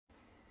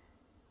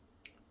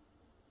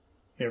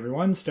Hey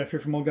everyone, Steph here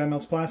from Old Guy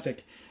Melts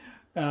Plastic.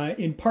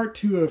 In part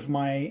 2 of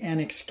my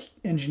Annex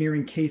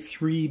Engineering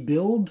K3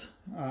 build,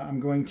 I'm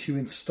going to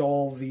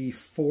install the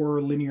 4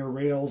 linear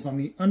rails on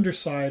the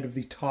underside of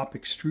the top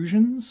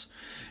extrusions.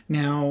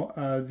 Now,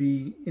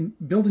 the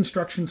build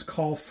instructions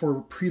call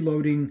for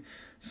preloading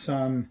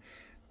some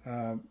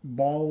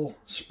ball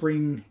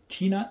spring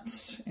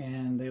T-nuts,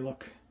 and they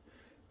look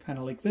kind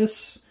of like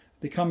this.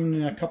 They come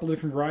in a couple of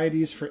different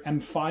varieties for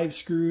M5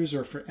 screws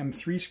or for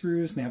M3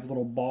 screws, and they have a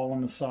little ball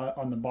on the side,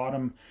 on the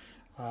bottom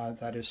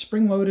that is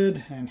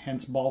spring-loaded, and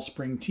hence ball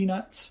spring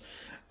T-nuts.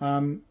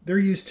 They're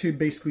used to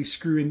basically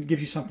screw in, give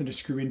you something to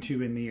screw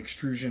into in the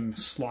extrusion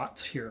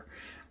slots here.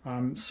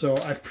 So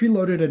I've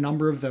preloaded a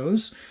number of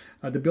those.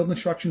 The build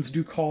instructions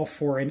do call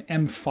for an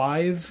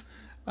M5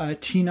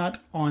 T-nut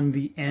on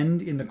the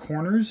end in the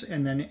corners,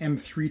 and then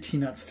M3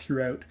 T-nuts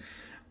throughout.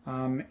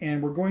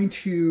 And we're going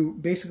to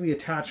basically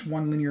attach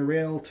one linear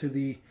rail to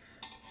the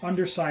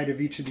underside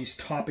of each of these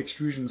top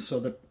extrusions, so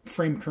the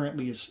frame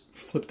currently is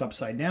flipped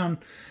upside down.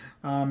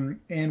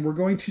 And we're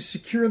going to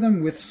secure them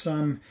with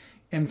some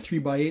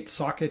M3x8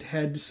 socket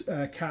head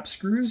cap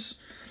screws.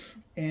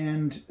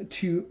 And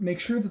to make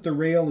sure that the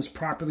rail is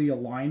properly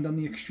aligned on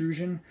the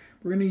extrusion,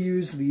 we're going to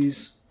use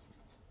these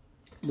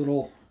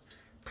little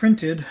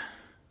printed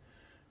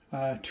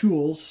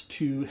tools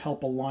to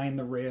help align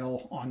the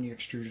rail on the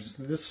extrusion.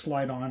 So this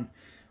slide on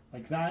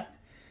like that,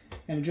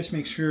 and it just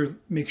makes sure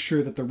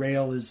that the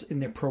rail is in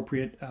the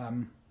appropriate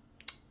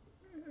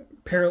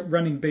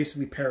running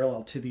basically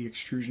parallel to the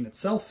extrusion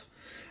itself.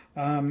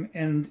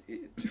 And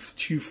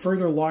to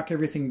further lock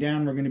everything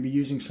down, we're going to be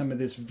using some of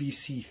this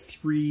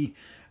VC3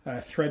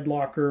 thread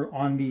locker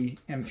on the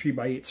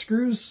M3x8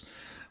 screws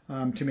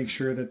to make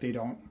sure that they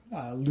don't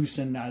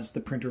loosen as the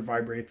printer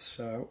vibrates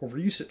over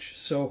usage.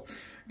 So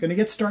going to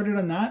get started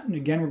on that, and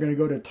again we're going to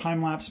go to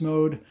time-lapse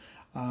mode,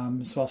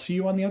 so I'll see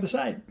you on the other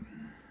side.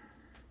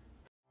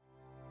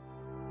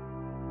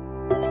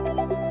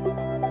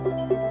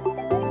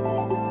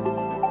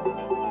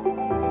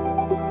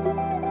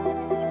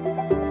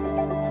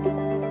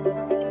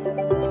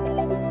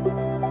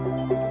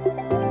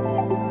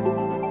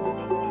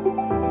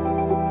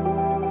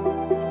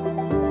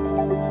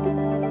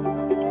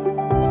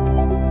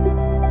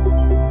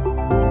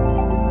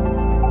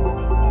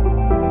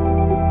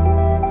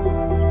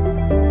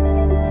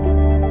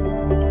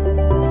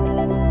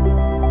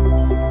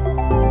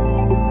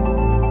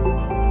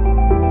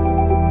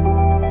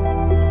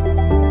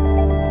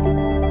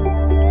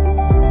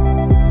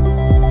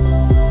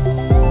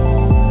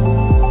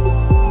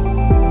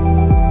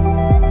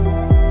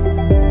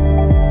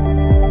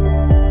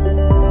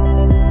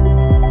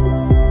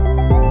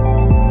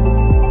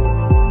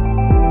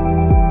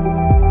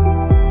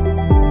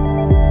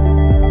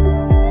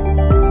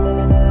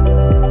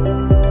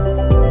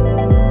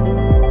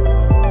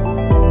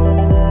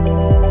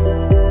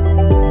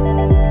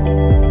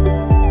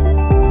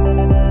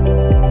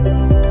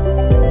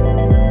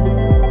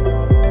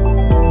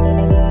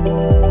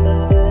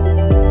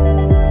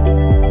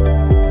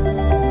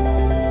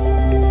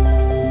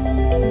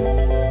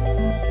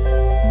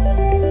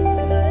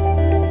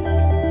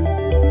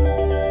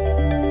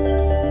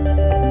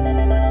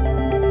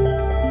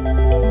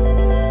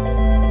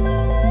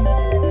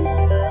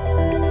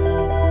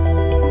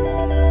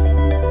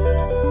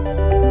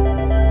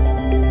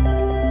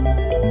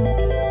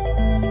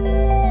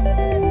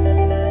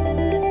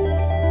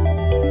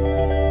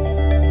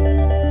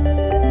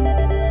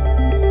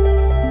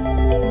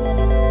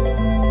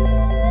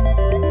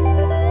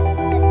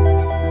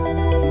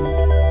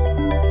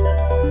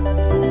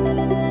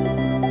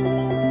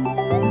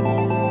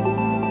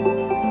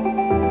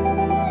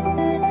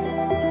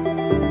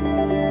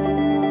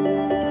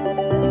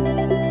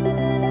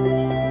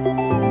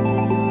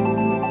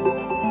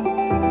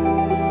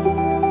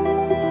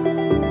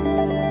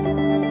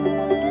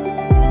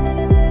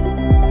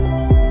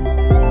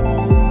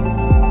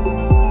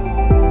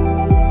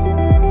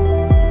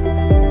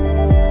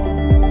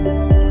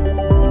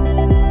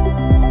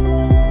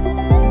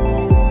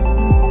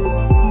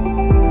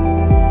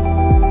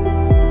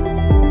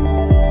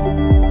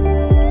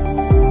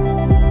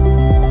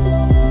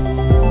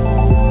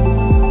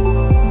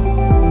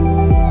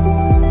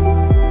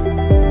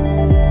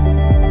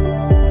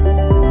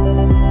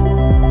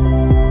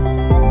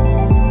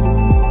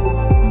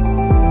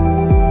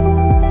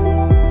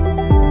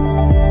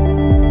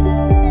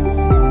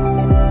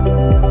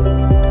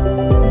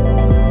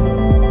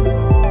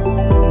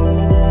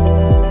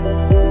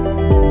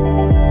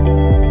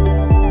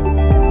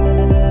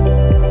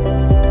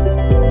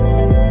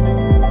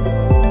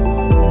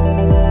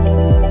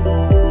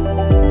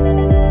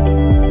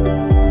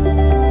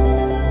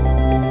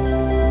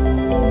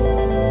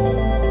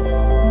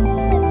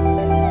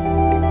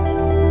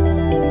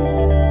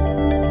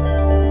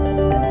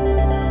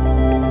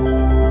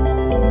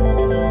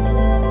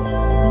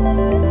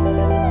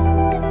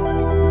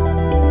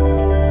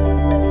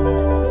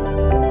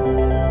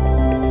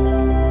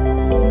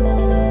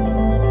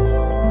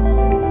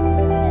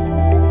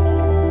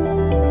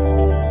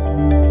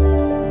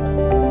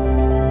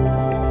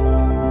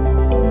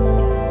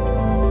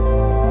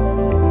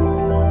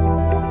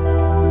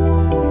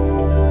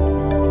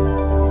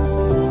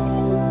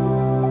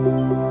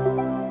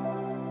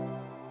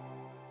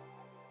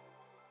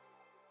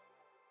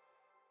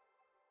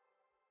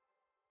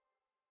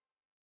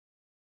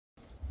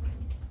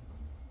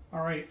 All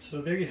right,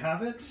 so there you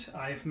have it.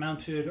 I've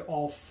mounted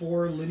all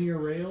 4 linear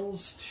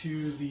rails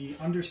to the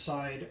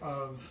underside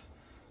of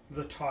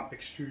the top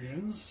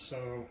extrusions.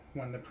 So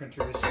when the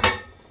printer is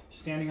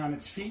standing on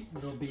its feet,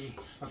 they'll be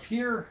up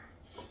here.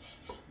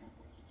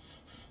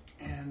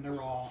 And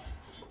they're all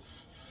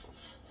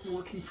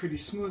working pretty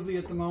smoothly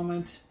at the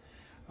moment.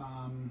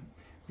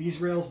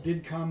 These rails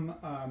did come,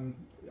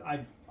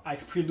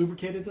 I've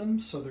pre-lubricated them,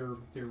 so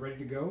they're ready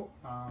to go.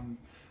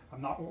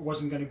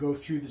 Wasn't going to go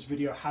through this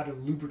video how to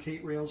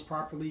lubricate rails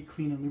properly,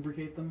 clean and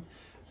lubricate them,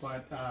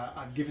 but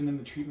I've given them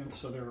the treatment,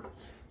 so they're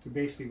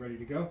basically ready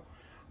to go.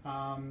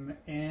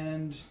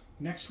 And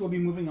next we'll be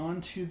moving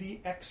on to the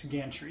X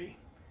gantry.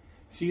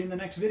 See you in the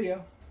next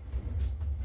video.